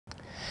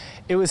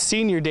It was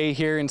senior day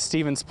here in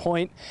Stevens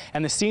Point,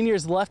 and the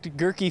seniors left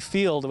Gerke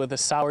Field with a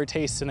sour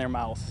taste in their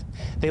mouth.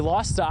 They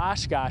lost to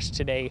Oshkosh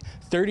today,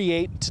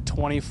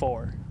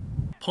 38-24.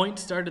 Point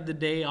started the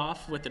day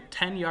off with a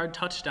 10-yard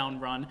touchdown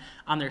run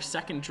on their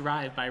second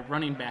drive by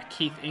running back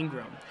Keith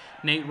Ingram.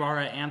 Nate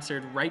Rara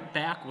answered right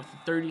back with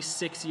a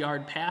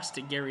 36-yard pass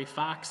to Gary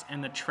Fox,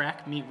 and the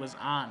track meet was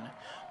on.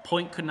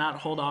 Point could not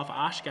hold off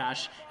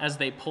Oshkosh as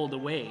they pulled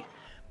away.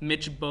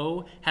 Mitch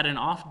Bowe had an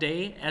off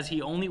day as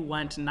he only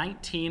went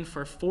 19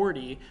 for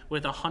 40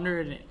 with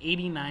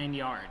 189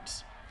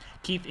 yards.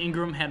 Keith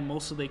Ingram had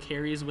most of the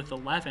carries with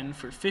 11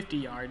 for 50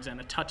 yards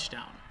and a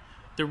touchdown.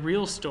 The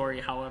real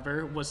story,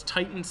 however, was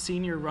Titan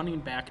senior running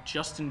back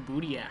Justin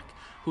Budiak,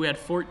 who had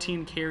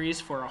 14 carries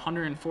for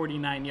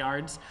 149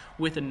 yards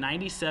with a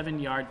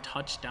 97-yard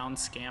touchdown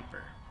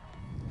scamper.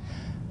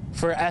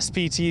 For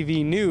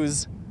SPTV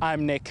News,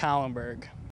 I'm Nick Collenberg.